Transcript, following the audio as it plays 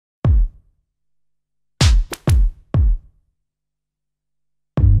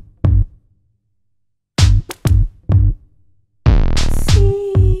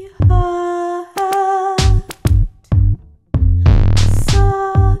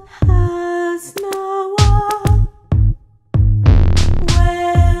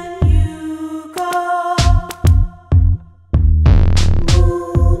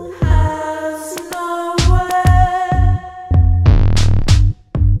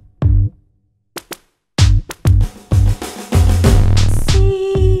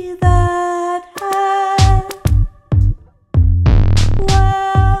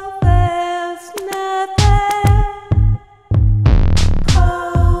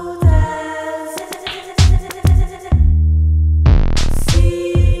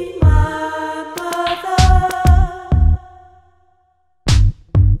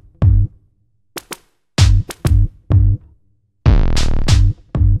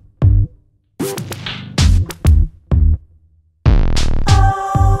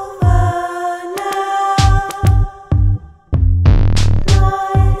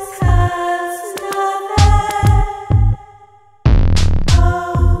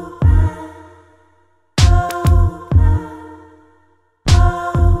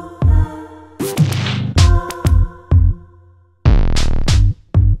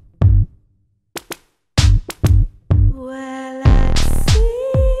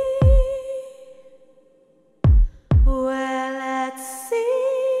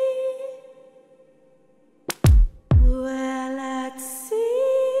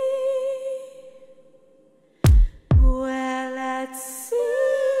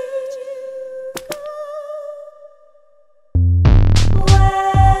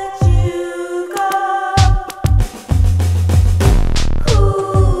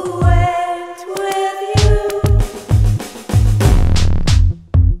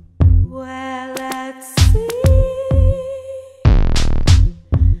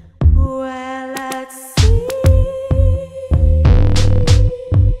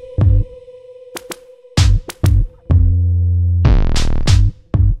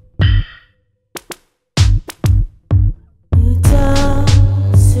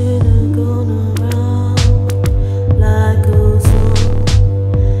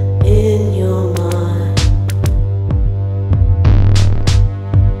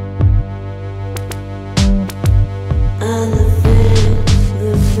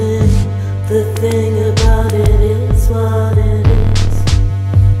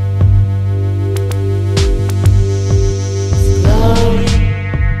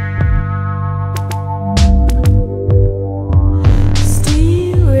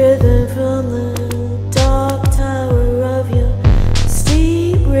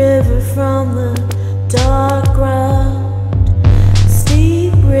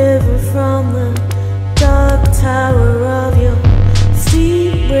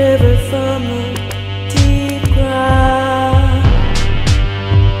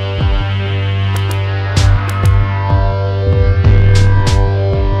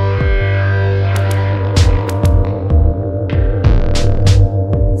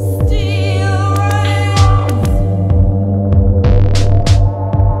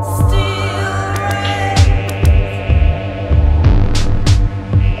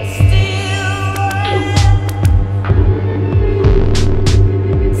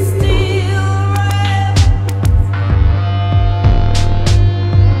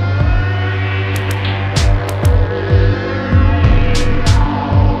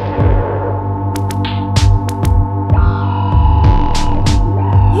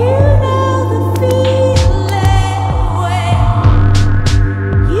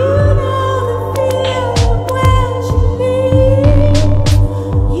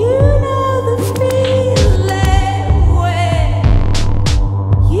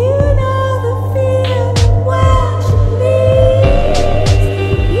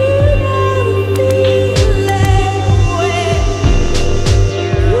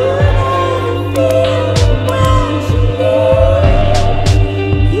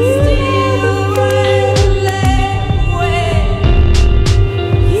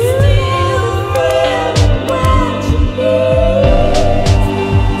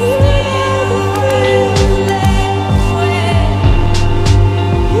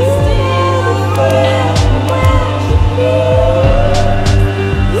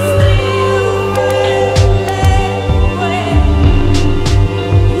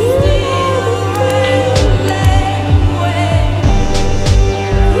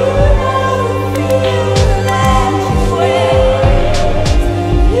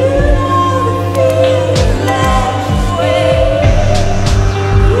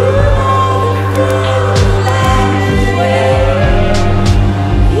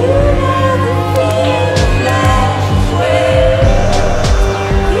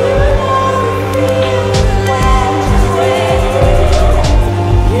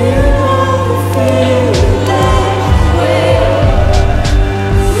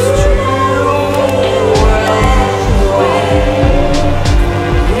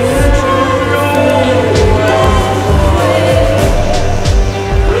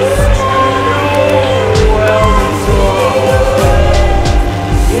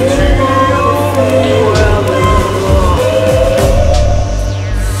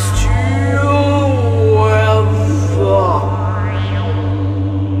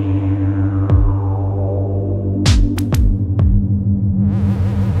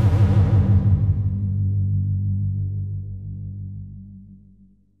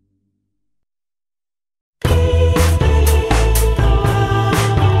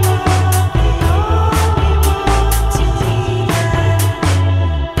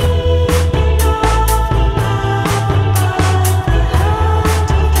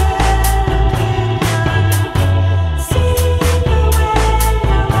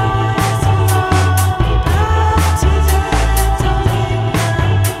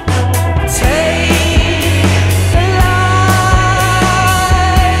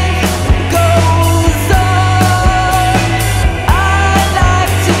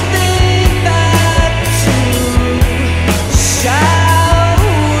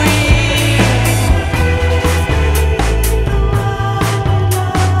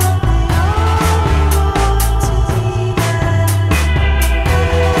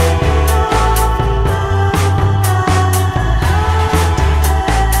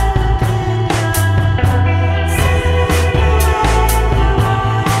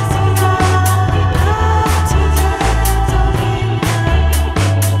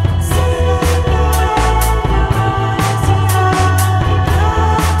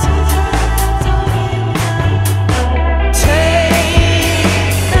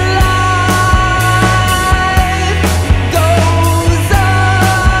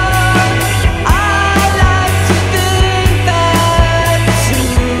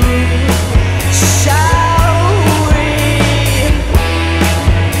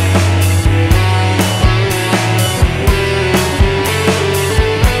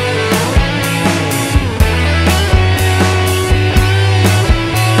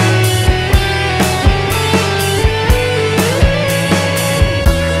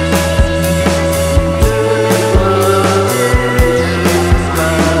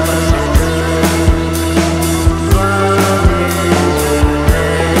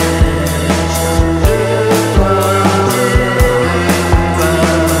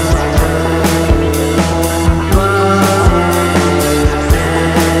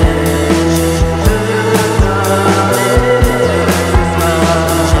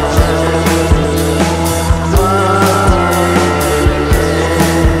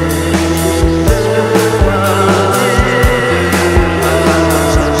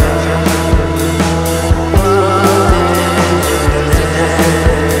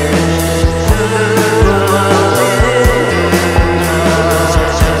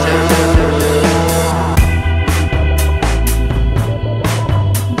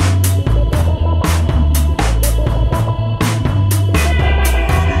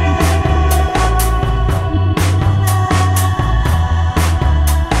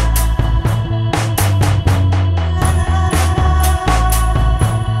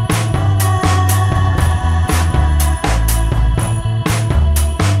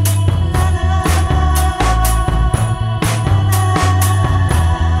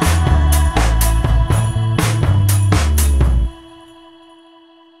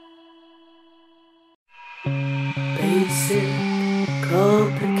basic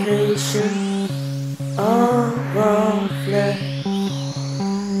complication of our flesh,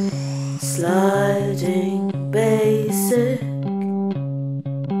 sliding basic.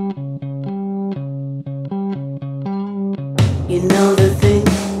 You know the thing,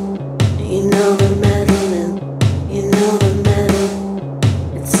 you know the meddling, you know the metal,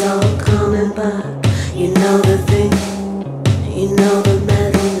 it's all coming back. You know the thing, you know the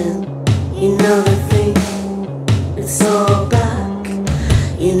meddling, you know the thing, it's all back.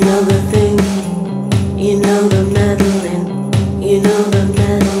 You know the thing, you know the meddling, you know the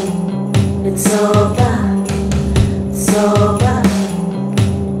meddling, it's all back, it's all back.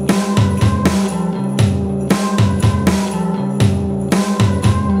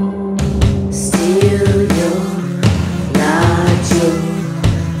 Steal your Nigel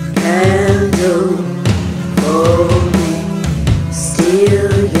candle for me.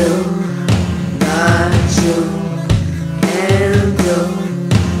 Steal your Nigel candle,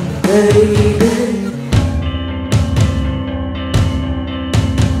 baby.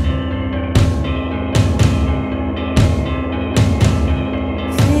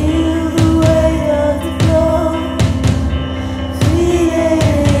 Feel the weight of the floor, feel it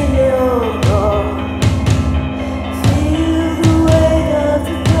in your heart. Feel the weight of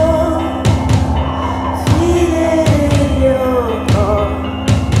the floor, feel it in your heart.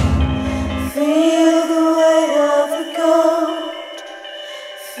 Feel the weight of the gold,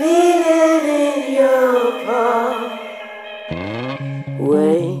 feel it in your heart.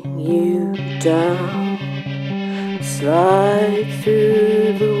 Weighing you down, slide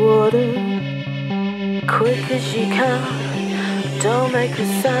through the water, quick as you can, don't make a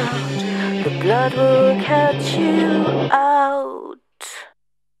sound, the blood will catch you out.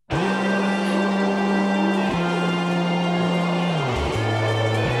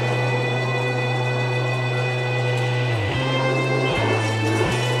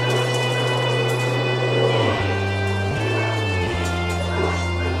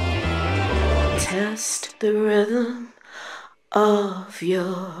 Test the rhythm of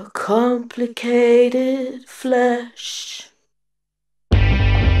your complicated flesh.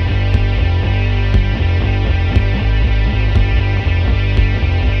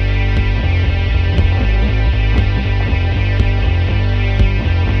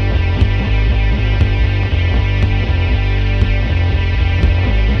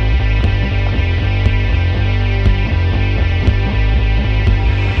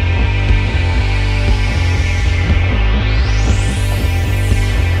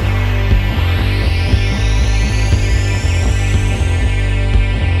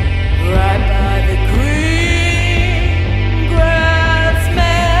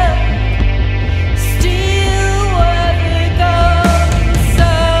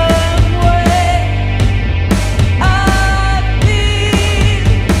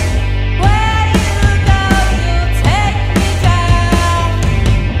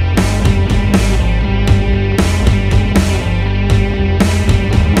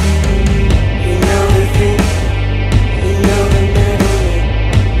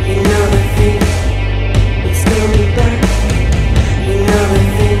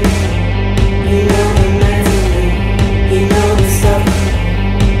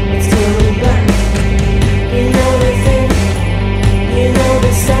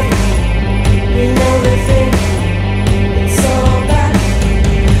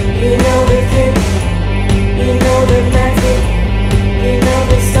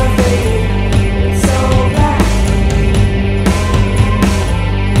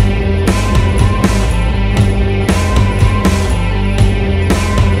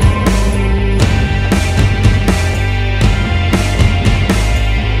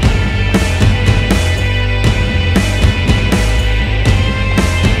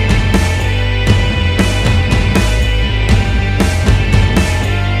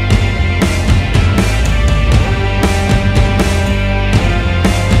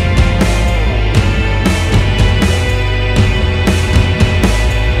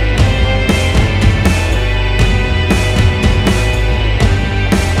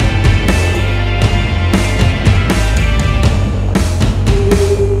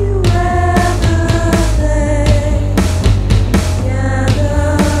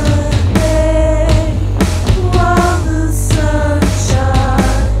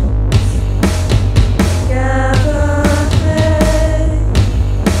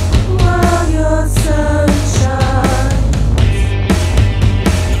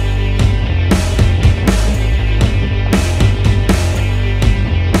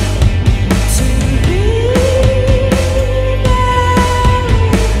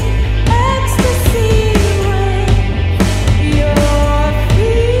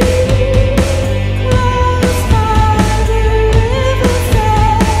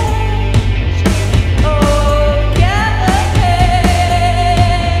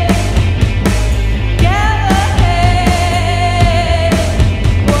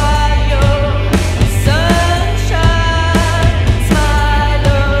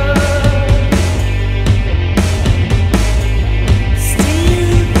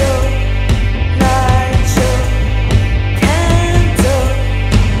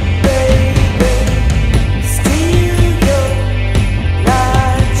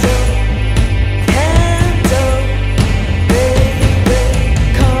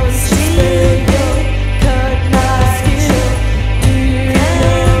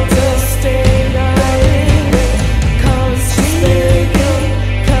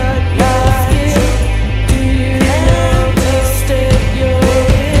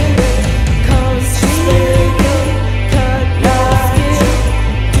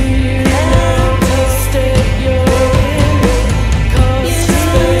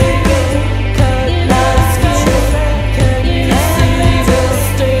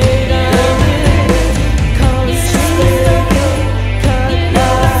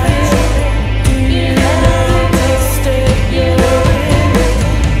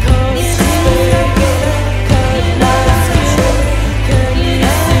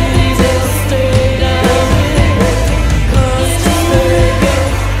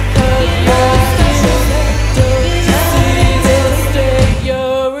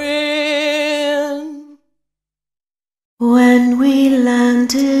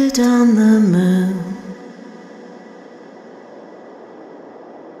 stood on the moon.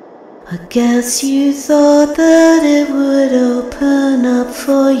 I guess you thought that it would open up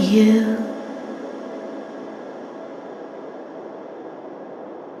for you.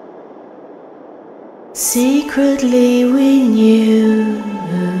 Secretly we knew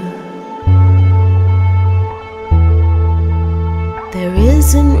there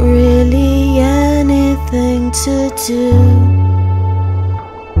isn't really anything to do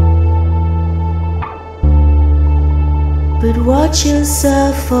but watch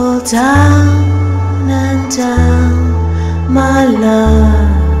yourself fall down and down, my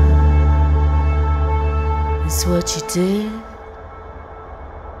love. Is what you did.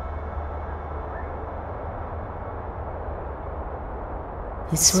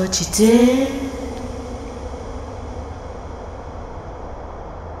 It's what you did.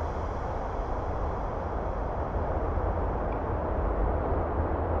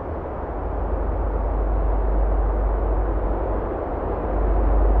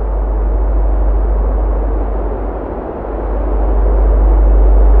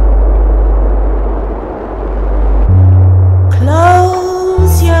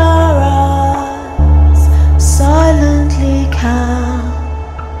 Close your eyes, silently count.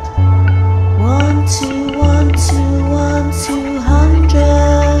 1, 2, 1, 2, 1, 200,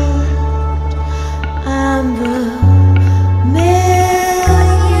 and the million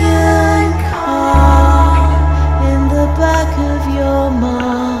car in the back of your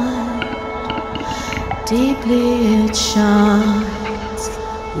mind. Deeply it shines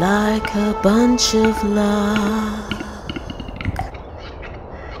like a bunch of lights.